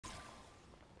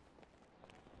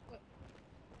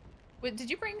Wait, did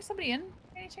you bring somebody in?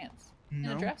 Any chance? In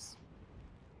No. a dress?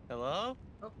 Hello?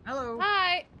 Oh, hello.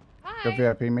 Hi. Go Hi.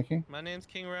 VIP, Mickey. My name's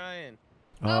King Ryan.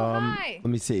 Oh, hi. Let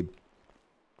me see.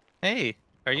 Hey,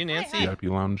 are you Nancy? Hi. VIP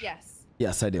lounge. Yes.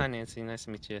 Yes, I do. Hi, Nancy. Nice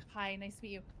to meet you. Hi, nice to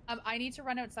meet you. I need to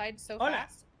run outside so Hola.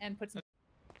 fast and put some.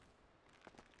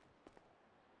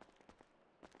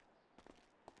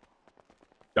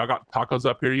 Y'all got tacos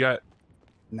up here yet?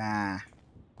 Nah.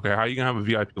 Okay, how you gonna have a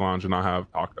VIP lounge and not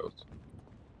have tacos?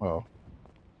 Well,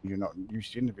 you're not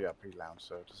used in the VIP lounge,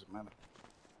 so it doesn't matter.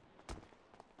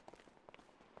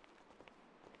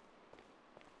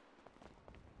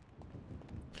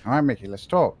 All right, Mickey, let's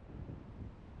talk.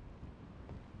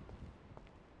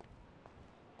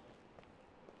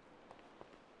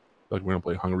 Like we're gonna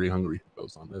play Hungry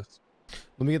Hippos on this.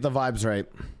 Let me get the vibes right.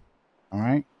 All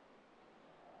right.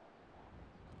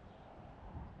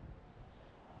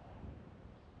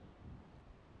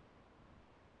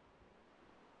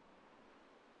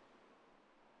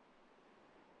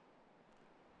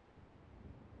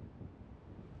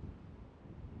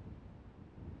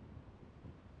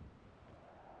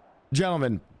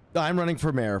 Gentlemen, I'm running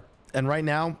for mayor, and right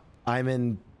now I'm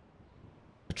in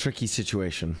a tricky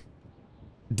situation.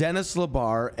 Dennis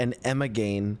Labar and Emma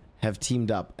Gain have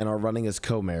teamed up and are running as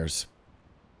co-mayors.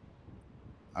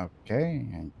 Okay,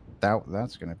 I doubt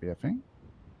that's going to be a thing.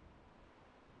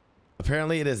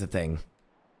 Apparently it is a thing.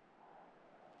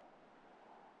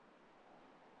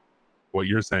 What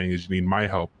you're saying is you need my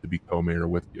help to be co-mayor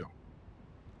with you.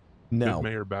 No. Good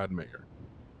mayor, bad mayor.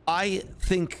 I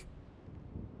think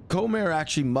co-mayor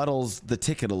actually muddles the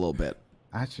ticket a little bit.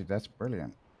 Actually, that's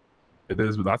brilliant. It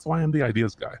is, but that's why I'm the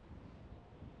ideas guy.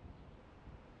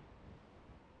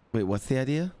 Wait, what's the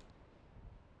idea?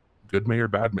 Good mayor,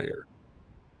 bad mayor.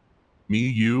 Me,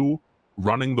 you,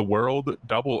 running the world,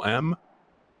 double M.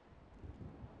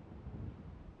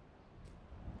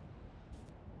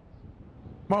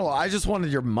 Marlo, I just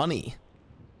wanted your money.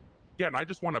 Yeah, and I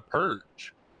just want to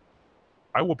purge.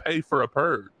 I will pay for a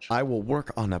purge. I will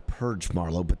work on a purge,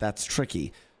 Marlo, but that's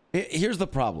tricky. Here's the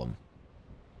problem.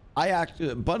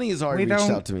 Bunny has already reached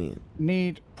out to me.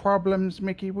 Need problems,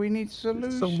 Mickey. We need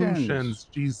solutions. Solutions,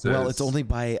 Jesus. Well, it's only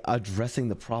by addressing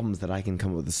the problems that I can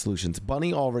come up with the solutions.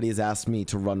 Bunny already has asked me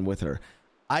to run with her.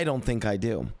 I don't think I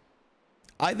do.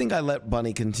 I think I let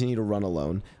Bunny continue to run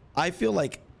alone. I feel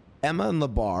like Emma and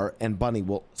Labar and Bunny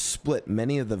will split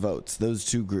many of the votes, those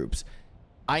two groups.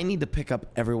 I need to pick up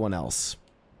everyone else,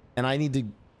 and I need to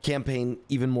campaign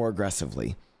even more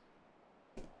aggressively.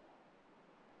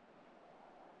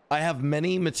 I have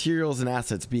many materials and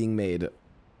assets being made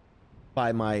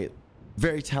by my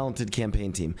very talented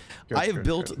campaign team. I have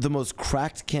built the most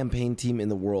cracked campaign team in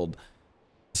the world.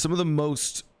 Some of the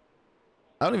most,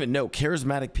 I don't even know,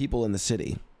 charismatic people in the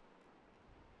city.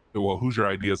 Well, who's your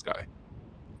ideas guy?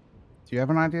 Do you have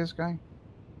an ideas guy?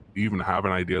 Do you even have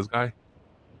an ideas guy?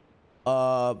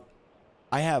 I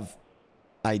have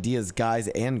ideas guys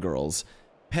and girls.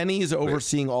 Penny is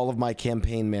overseeing all of my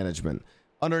campaign management.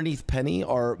 Underneath Penny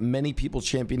are many people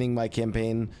championing my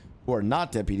campaign who are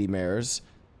not deputy mayors.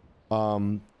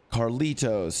 Carlitos,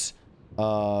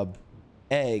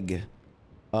 Egg,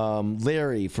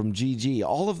 Larry from GG,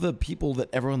 all of the people that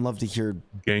everyone loved to hear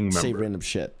say random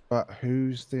shit. But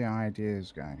who's the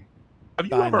ideas guy? Have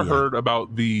you ever heard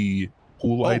about the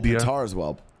pool idea? Qatar as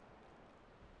well.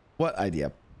 What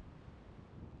idea?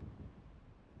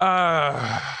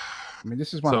 I mean,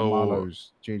 this is one of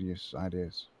Marlo's genius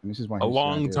ideas, and this is why a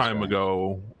long time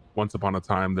ago, once upon a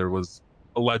time, there was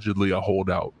allegedly a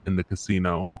holdout in the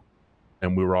casino,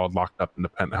 and we were all locked up in the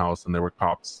penthouse, and there were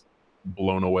cops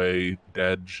blown away,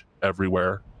 dead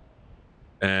everywhere,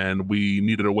 and we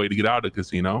needed a way to get out of the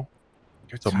casino.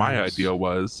 So my idea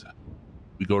was,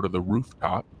 we go to the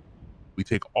rooftop, we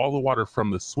take all the water from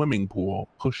the swimming pool,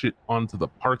 push it onto the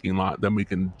parking lot, then we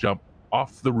can jump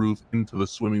off the roof into the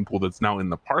swimming pool that's now in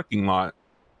the parking lot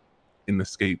and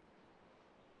escape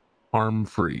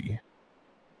harm-free.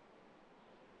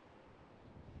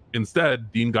 Instead,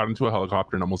 Dean got into a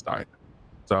helicopter and almost died.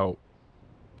 So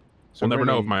we'll never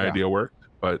know if my idea worked,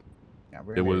 but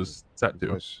it was set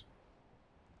to.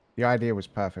 The idea was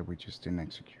perfect. We just didn't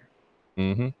execute.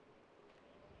 Mm-hmm.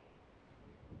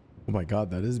 Oh my God,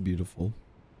 that is beautiful.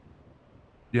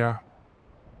 Yeah.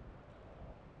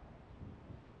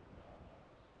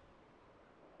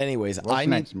 Anyways, What's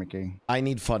next, Mickey? I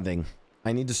need funding.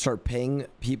 I need to start paying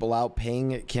people out,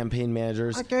 paying campaign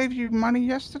managers. I gave you money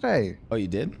yesterday. Oh, you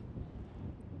did?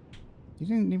 You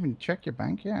didn't even check your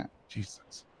bank yet.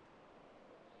 Jesus.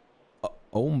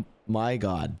 Oh my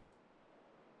God.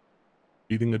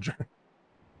 Eating a drink.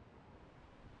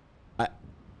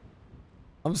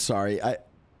 I'm sorry.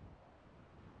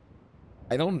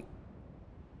 I don't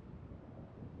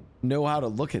know how to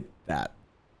look at that.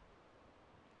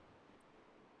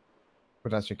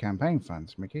 But that's your campaign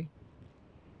funds, Mickey.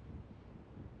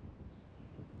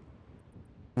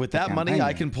 With The that money, I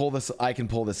campaign. can pull this. I can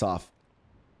pull this off.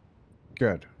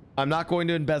 Good. I'm not going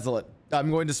to embezzle it.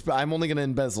 I'm going to. I'm only going to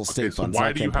embezzle state Okay, so funds, why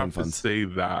not do you campaign have funds. to say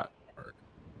that part?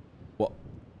 Well,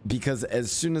 because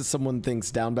as soon as someone thinks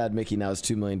Down Bad Mickey now has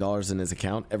 $2 million in his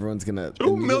account, everyone's gonna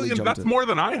 $2 million. That's more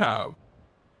than I have.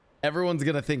 Everyone's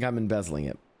gonna think I'm embezzling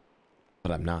it,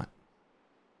 but I'm not.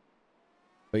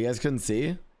 But you guys couldn't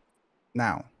see.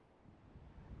 Now,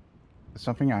 there's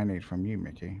something I need from you,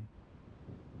 Mickey.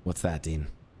 What's that, Dean?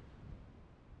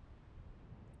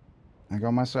 I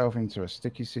got myself into a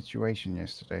sticky situation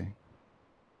yesterday.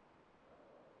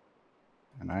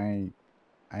 And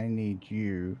I need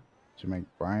you to make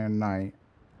Brian Knight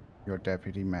your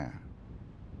deputy mayor.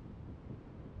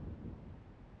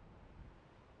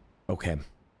 Okay.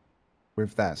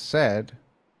 With that said,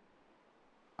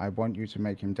 I want you to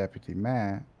make him deputy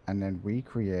mayor and then we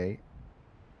create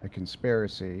a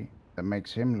conspiracy that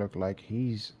makes him look like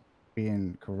he's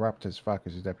being corrupt as fuck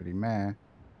as a deputy mayor.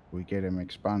 We get him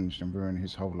expunged and ruin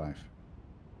his whole life.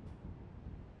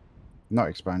 Not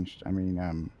expunged, I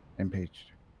mean impeached.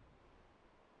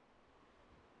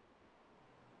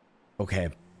 Okay.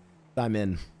 I'm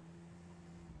in.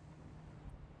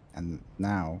 And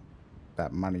now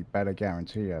that money better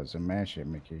guarantee us a mayorship,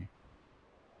 Mickey.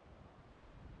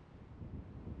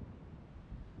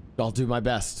 I'll do my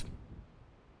best.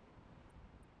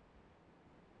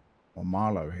 Well,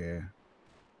 Marlo here,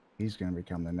 he's going to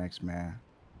become the next mayor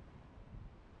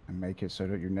and make it so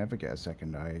that you never get a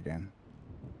second eye again.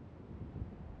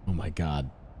 Oh my God.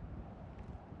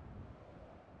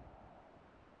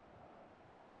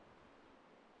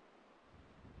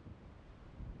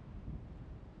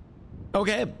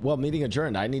 Okay, well, meeting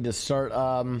adjourned. I need to start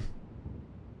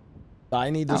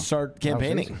start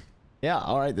campaigning. Yeah,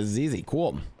 all right, this is easy.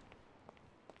 Cool.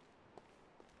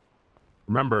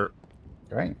 Remember,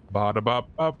 Great.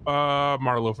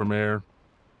 Marlo for mayor.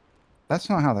 That's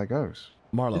not how that goes.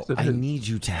 Marlo, Yes, it I is. need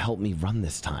you to help me run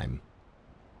this time.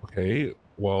 Okay,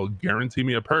 well, guarantee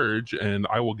me a purge, and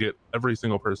I will get every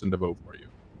single person to vote for you.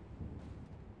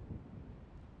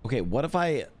 Okay, what if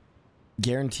I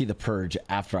guarantee the purge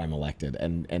after I'm elected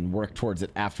and work towards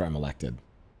it after I'm elected?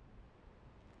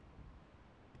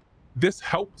 This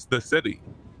helps the city.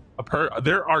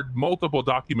 There are multiple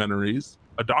documentaries,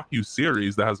 a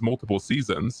docu-series that has multiple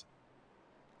seasons.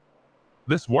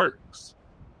 This works.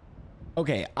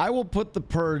 Okay, I will put the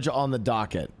purge on the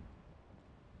docket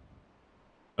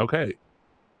Okay.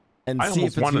 and I see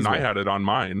almost if it's won and I feasible. had it on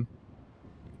mine.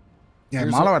 Yeah,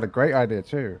 Here's Marlo what- had a great idea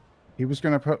too. He was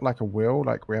going to put like a wheel,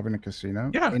 like we have in a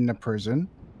casino, Yeah. in the prison,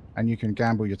 and you can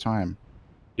gamble your time.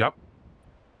 Yep.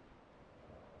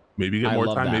 Maybe get I more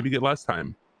love time, that. maybe get less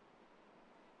time.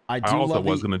 I I do also love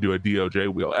was the, going to do a DOJ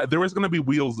wheel. There was going to be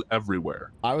wheels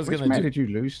everywhere. I was Which gonna mayor do. did you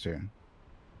lose to?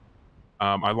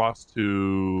 I lost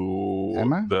to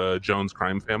Emma? the Jones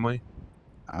crime family.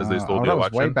 As they stole the that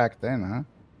was way election? back then, huh?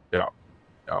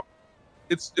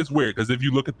 It's weird because if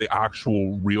you look at the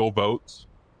actual real votes,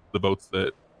 the votes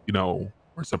that, you know,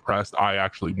 were suppressed, I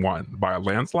actually won by a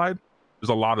landslide. There's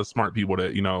a lot of smart people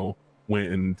that, you know, went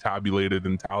and tabulated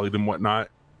and tallied and whatnot.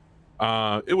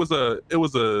 It was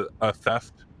a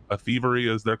theft, a thievery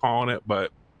as they're calling it,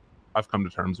 but I've come to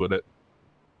terms with it.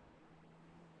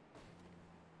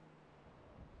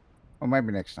 Or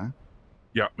maybe next time.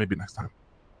 Yeah, maybe next time.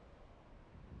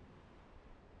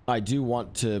 I do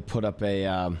want to put up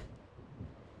a.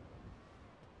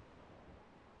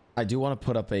 I do want to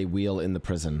put up a wheel in the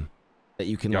prison that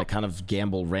you can Yep. like kind of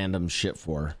gamble random shit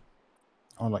for.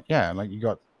 Or like, yeah, like you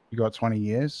got 20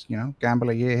 years, you know, gamble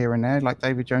a year here and there, like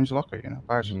David Jones Locker, you know,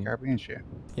 Pirates of the Mhm. Caribbean shit.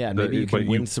 Yeah, and The- maybe you but can you-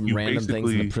 win some you random things in the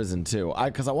basically- prison too.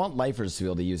 Because I want lifers to be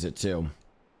able to use it too.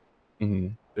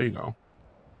 There you go.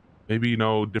 Maybe, you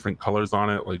know, different colors on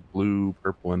it, like blue,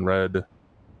 purple, and red.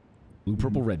 Blue,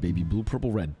 purple, red, baby. Blue,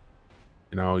 purple, red.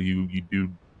 You know, you do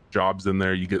jobs in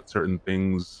there, you get certain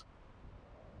things.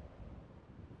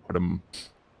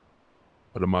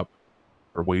 Put them up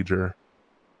for wager,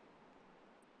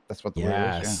 That's what the wheel is,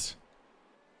 yeah. Yes.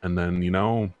 and then, you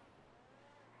know,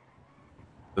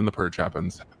 then the purge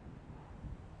happens.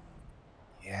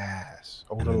 Yes.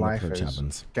 All And the then the purge lifers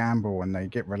happens. gamble and they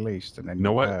get released and then You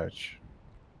know what? purge.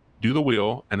 Do the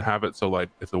wheel and have it so like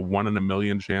it's a 1 in a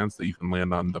million chance that you can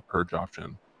land on the purge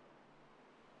option.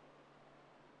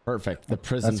 Perfect. The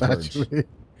prison That's purge. actually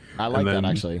I like And that then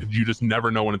actually. You just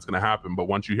never know when it's going to happen, but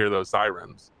once you hear those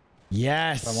sirens,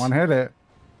 Yes. someone hit it.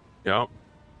 yep,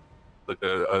 like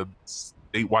a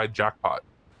statewide jackpot.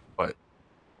 But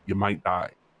you might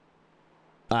die.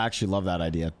 I actually love that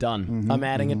idea. Done. Mhm, I'm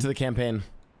adding it mhm. to the campaign.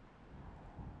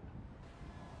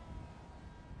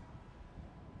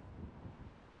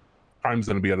 Crime's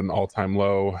going to be at an all-time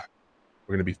low.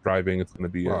 We're going to be thriving. It's going to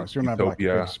be Well, a it's gonna have like a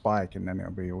utopia. big spike, and then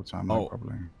it'll be all time low, Oh.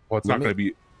 probably. Well, it's Let not me- going to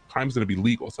be. Crime's going to be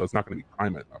legal, so it's not going to be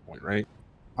crime at that point, right?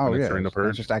 Oh When it's yeah, during the it's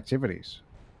purge. just activities.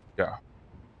 Yeah.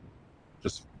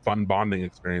 Just fun bonding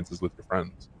experiences with your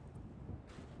friends.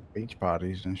 Beach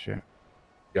parties and shit.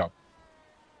 Yeah.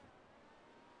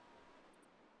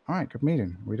 All right, good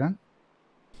meeting. We done?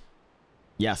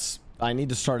 Yes. I need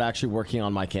to start actually working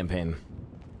on my campaign.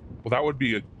 Well, that would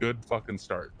be a good fucking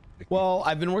start. Well,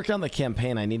 I've been working on the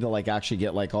campaign. I need to like actually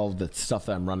get like all the stuff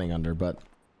that I'm running under, but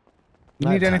You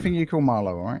I have need time. anything, you call Marlo,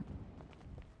 all right?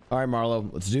 All right,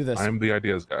 Marlo, let's do this. I'm the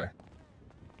ideas guy.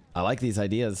 I like these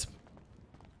ideas.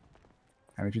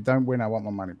 And if you don't win, I want my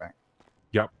money back.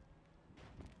 Yep.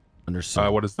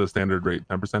 Understood. What is the standard rate?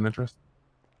 10% interest?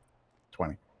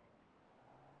 20.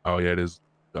 Oh yeah, it is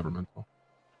governmental.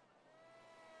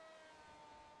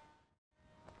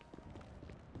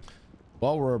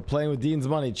 Well, we're playing with Dean's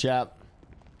money, chap.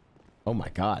 Oh my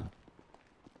god.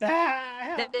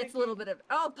 It's a little bit of.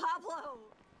 Oh, Pablo!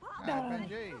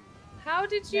 How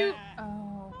did you? Yeah.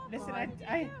 Oh. Listen,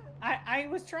 God. I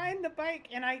was trying the bike,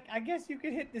 and I guess you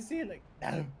could hit the ceiling.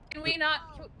 Can we not?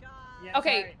 Yeah,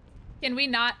 Okay. sorry. Can we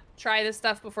not try this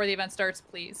stuff before the event starts,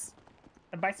 please?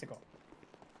 The bicycle.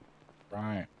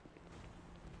 Right.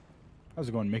 How's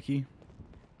it going, Mickey?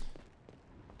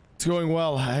 It's going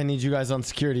well. I need you guys on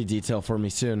security detail for me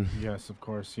soon. Yes, of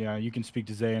course. Yeah, you can speak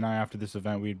to Zay and I after this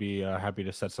event. We'd be happy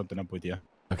to set something up with you.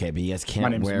 Okay, but you guys My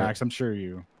can't name's wear. Max. I'm sure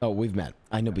you. Oh, we've met.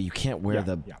 I know, but you can't wear Yeah,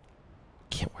 the. yeah.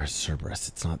 Can't wear Cerberus.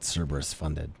 It's not Cerberus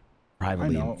funded. I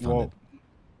Privately know. funded. Well,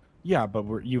 yeah,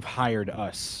 but you've hired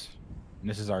us. And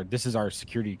this is our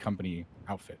security company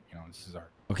outfit. You know, this is our.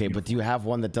 Okay, but do you have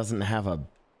one that doesn't have a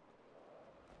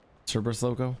Cerberus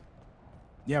logo?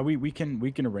 Yeah, we can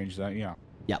arrange that. Yeah.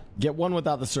 Yeah, get one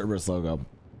without the Cerberus logo.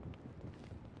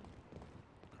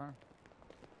 Okay.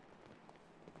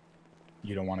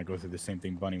 You don't want to go through the same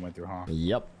thing Bunny went through, huh?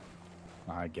 Yep.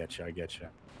 I get you. I get you.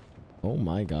 Oh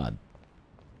my god.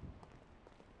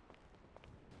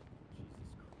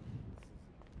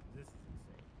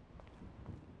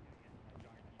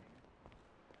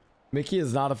 Mickey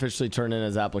has not officially turned in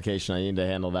his application. I need to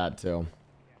handle that too.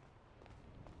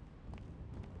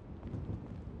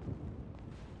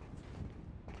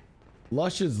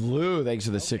 Luscious Lou, thanks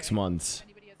for the 6 months. If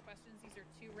anybody has questions, these are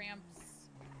 2 ramps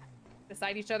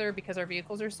beside each other because our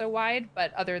vehicles are so wide.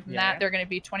 But other than that, they're going to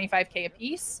be 25K a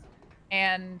piece.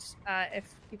 And if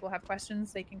people have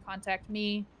questions, they can contact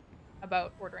me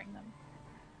about ordering them.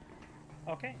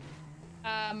 Okay.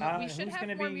 We should who's have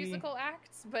gonna more be- musical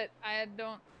acts, but I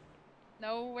don't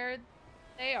know where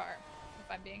they are.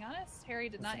 If I'm being honest, Harry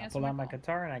did not Listen, I'll answer pull out my my call.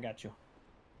 guitar and I got you.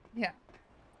 Yeah.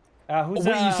 Who's,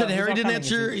 Wait, you said who's Harry didn't upcoming?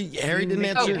 Is answer. it Harry didn't Mickey?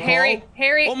 answer. Oh, your Harry, call?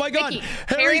 Harry. Oh my God! Mickey,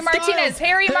 Harry Martinez. Styles!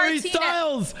 Harry Harry Martinez.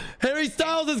 Styles. Harry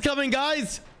Styles is coming,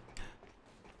 guys.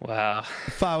 Wow.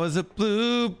 If I was a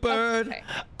bluebird, Okay.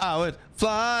 I would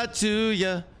fly to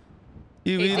you.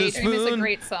 You Hey, eat a Daydream is a spoon,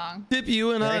 great song. dip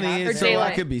you in Very honey, happy. so Or I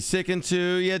Daylight. could be sicking to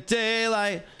you.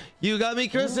 Daylight, you got me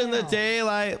cursing the Wow.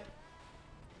 daylight.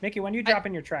 Mickey, when you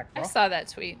dropping your track, I bro? saw that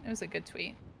tweet. It was a good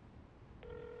tweet.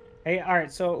 Hey, all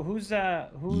right. So who's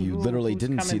You literally who's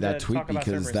didn't see coming that to tweet talk about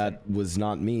because Cerberus that was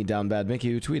not me, Down Bad Mickey,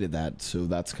 who tweeted that. So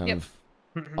that's kind Yep. of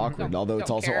awkward. Although it's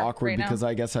don't also care awkward right now. because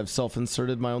I guess I've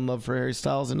self-inserted my own love for Harry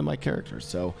Styles into my character.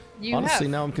 So You honestly,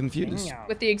 have. now I'm confused. then?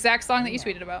 With the exact song that you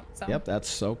tweeted about. So. Yep,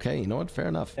 that's okay. You know what? Fair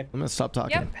enough. I'm gonna stop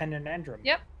talking. Yep. Pen and Andrew.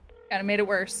 Yep. Kind of made it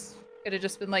worse. Could have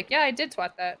just been like, yeah, I did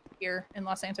twat that here in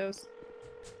Los Santos.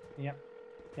 Yep.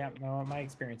 Yep. No, my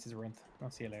experience is ruined.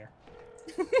 I'll see you later.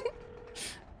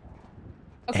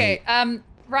 Okay.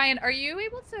 Ryan, are you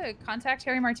able to contact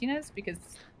Harry Martinez because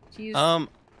he's Um,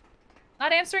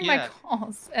 not answering yeah. my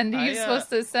calls, and he's I, supposed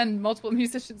to send multiple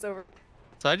musicians over.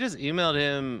 so I just emailed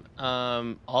him.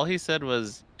 All he said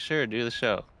was, "Sure, do the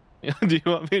show." Do you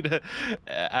want me to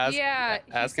ask yeah,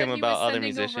 he ask said him he about was other sending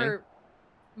musicians? over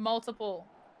multiple.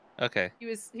 Okay. He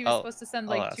was I'll- supposed to send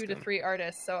I'll like ask 2 to him. 3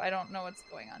 artists, so I don't know what's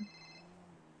going on.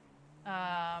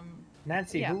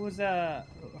 Nancy, Yeah. who was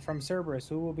from Cerberus?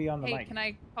 Who will be on the Hey, mic? can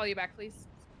I call you back, please?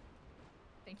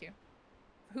 Thank you.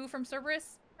 Who from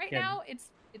Cerberus? Right Yeah. now, it's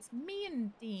me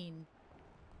and Dean.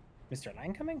 Mr.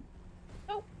 Lang coming?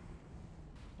 Nope.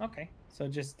 Okay, so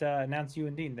just announce you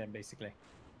and Dean then, basically.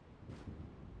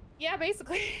 Yeah,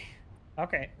 basically.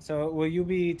 Okay, so will you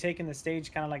be taking the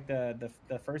stage kind of like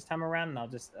the first time around, and I'll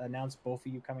just announce both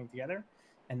of you coming together,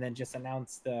 and then just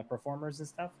announce the performers and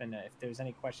stuff. And if there's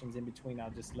any questions in between, I'll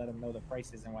just let them know the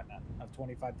prices and whatnot of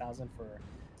 25,000 for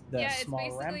the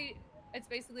small ramp. It's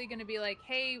basically going to be like,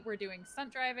 hey, we're doing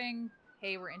stunt driving.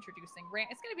 Hey, we're introducing ramp.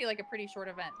 It's going to be like a pretty short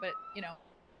event, but you know.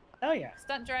 Oh yeah.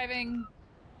 Stunt driving.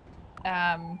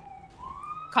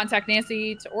 Contact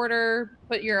Nancy to order.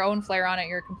 Put your own flair on it.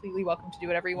 You're completely welcome to do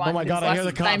whatever you want. Oh my God, I hear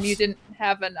the cops. Time you didn't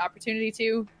have an opportunity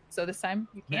to, so this time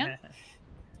you can.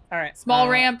 All right. Small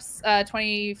ramps,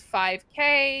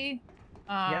 25K.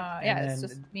 Yeah, it's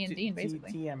just me and Dean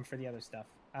basically. TM for the other stuff.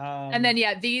 And then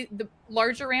the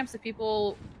larger ramps, if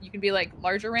people, you can be like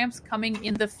larger ramps coming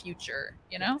in the future,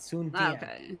 you know. Soon TM.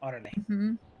 Okay.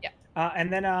 Mm-hmm. Yeah.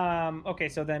 And then okay,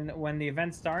 so then when the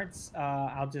event starts,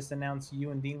 I'll just announce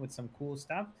you and Dean with some cool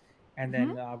stuff, and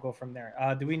then I'll go from there.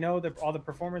 Do we know all the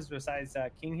performers besides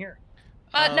King here?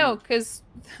 No, because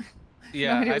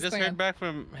yeah, I just heard back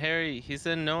from Harry. He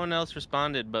said no one else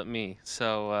responded but me.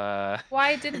 So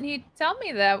why didn't he tell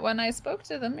me that when I spoke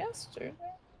to them yesterday?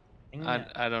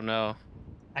 I don't know.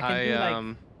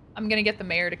 I'm gonna get the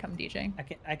mayor to come DJ.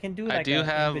 I can do. Like I do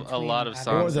have a lot of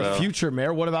songs. Or the future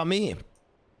mayor. What about me?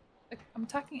 I'm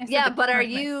talking. Yeah, but are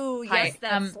you? Hi, yes,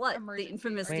 that slut, the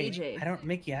infamous DJ. I don't,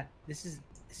 Mickey. This is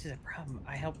a problem.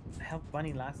 I helped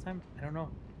Bunny last time. I don't know.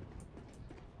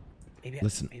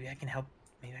 Listen. Maybe I can help.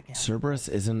 Maybe I can. Cerberus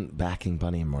isn't backing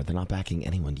Bunny anymore. They're not backing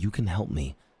anyone. You can help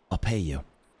me. I'll pay you.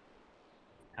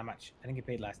 How much? I didn't get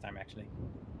paid last time, actually.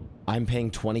 I'm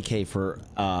paying 20K for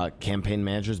campaign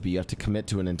managers, but you have to commit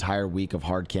to an entire week of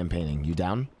hard campaigning. You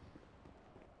down?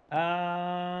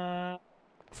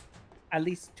 At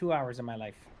least 2 hours of my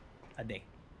life a day.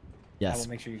 Yes. I will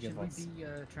make sure you get voice.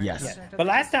 Yes. Yeah. But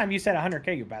last time you said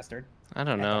 100K, you bastard. I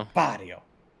don't know. Barrio.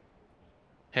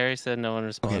 Harry said no one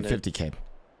responded. Okay, 50K.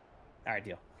 All right,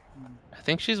 deal. I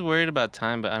think she's worried about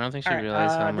time, but I don't think she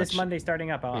realized how much. This Monday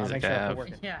starting up, I'll make sure I work.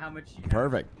 Yeah, how much?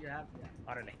 Perfect. Yeah.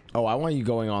 Oh, I want you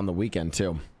going on the weekend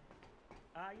too.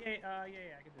 Yeah, I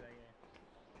can do that.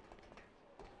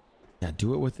 Yeah,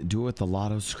 do it with the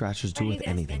lotto scratchers. Do it with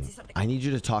anything. I need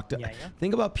you to talk to.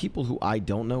 Think about people who I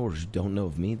don't know or who don't know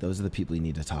of me. Those are the people you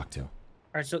need to talk to.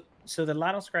 All right, so the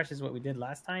lotto scratch is what we did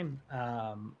last time.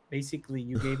 Basically,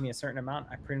 you gave me a certain amount,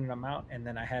 I printed them out, and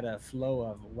then I had a flow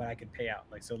of what I could pay out.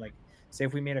 Like say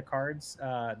if we made a cards,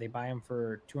 they buy them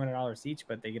for $200 each,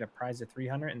 but they get a prize of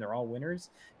 $300, and they're all winners.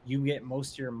 You get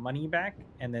most of your money back,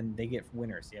 and then they get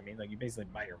winners. Yeah, I mean, like you basically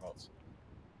buy your votes.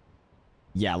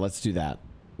 Yeah, let's do that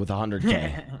with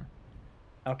 100K.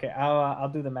 Okay, I'll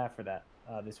do the math for that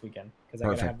this weekend because I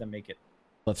gotta have them make it.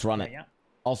 Let's run it. Yeah.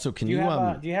 Also, can do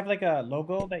you have like a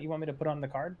logo that you want me to put on the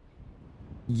card?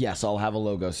 Yes, I'll have a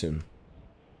logo soon.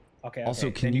 Okay. Also,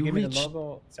 okay. can you give me reach? The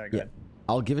logo? Sorry, go ahead.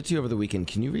 I'll give it to you over the weekend.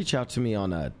 Can you reach out to me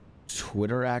on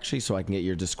Twitter actually, so I can get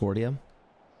your Discordia?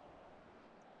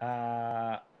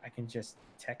 I can just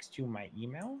text you my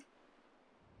email.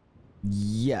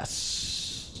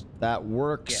 Yes, that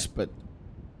works. Yeah. But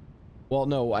well,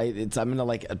 no, I'm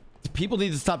gonna people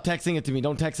need to stop texting it to me.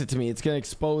 Don't text it to me. It's gonna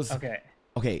expose. Okay.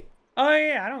 Okay. Oh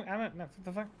yeah, I don't. What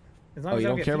the fuck? As long as you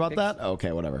don't care about that?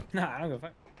 Okay, whatever. No, I don't give a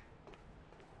fuck.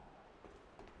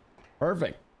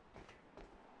 Perfect.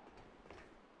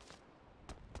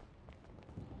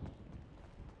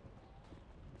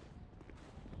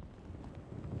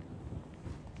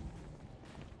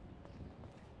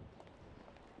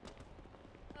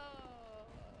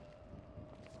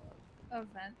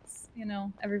 Events, you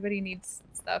know, everybody needs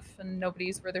stuff and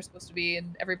nobody's where they're supposed to be,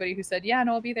 and everybody who said yeah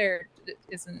no I'll be there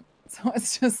isn't, so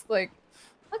it's just like,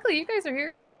 luckily you guys are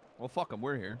here. Well, fuck them,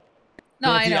 we're here.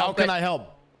 No, I know. How can I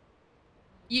help?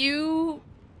 You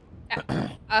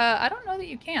I don't know that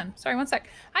you can. Sorry, one sec.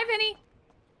 Hi, Vinny.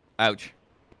 Ouch.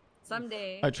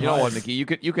 Someday. You know what, Nikki, you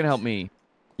can help me.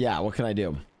 Yeah, what can I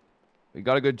do? You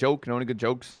got a good joke? Know any good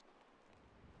jokes?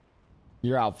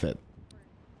 Your outfit.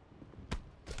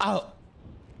 Oh.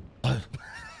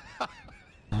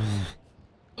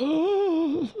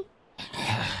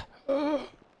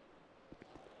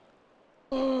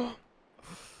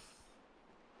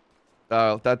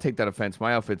 Take that offense.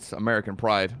 My outfit's American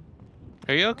Pride.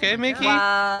 Are you okay, Mickey?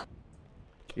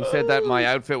 You said that my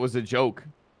outfit was a joke.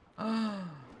 Yeah,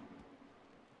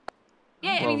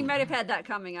 I mean, you might have had that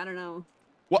coming. I don't know.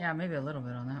 What? Yeah, maybe a little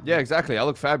bit on that one. Yeah, exactly. I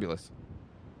look fabulous.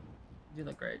 You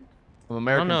look great. I'm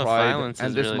American Pride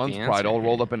and this month's Pride all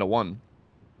rolled up into one.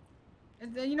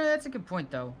 You know, that's a good point,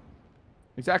 though.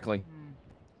 Exactly.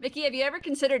 Mickey, have you ever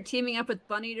considered teaming up with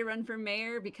Bunny to run for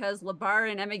mayor because Labar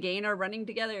and Emma Gain are running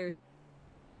together?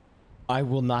 I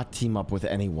will not team up with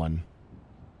anyone.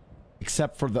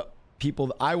 Except for the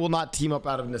people. I will not team up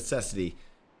out of necessity.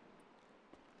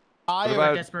 I What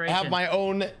about- Desperation. have my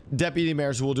own deputy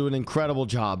mayors who will do an incredible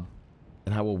job,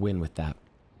 and I will win with that.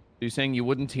 You're saying you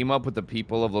wouldn't team up with the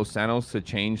people of Los Santos to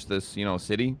change this, you know,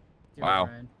 city? Do it, Wow.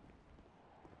 Ryan.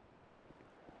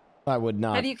 I would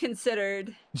not. Have you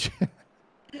considered?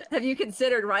 Have you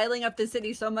considered riling up the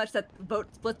city so much that the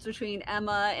vote splits between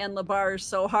Emma and Labar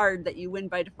so hard that you win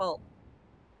by default?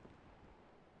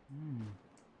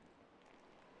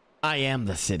 I am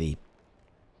the city.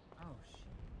 Oh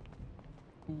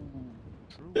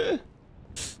shit.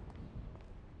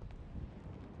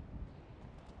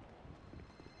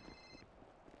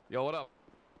 Yo, what up?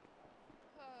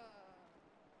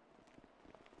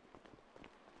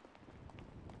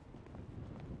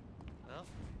 Well,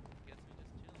 guess we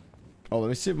just chilling. Oh, let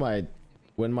me see if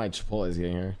when my Chipotle is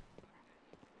getting here.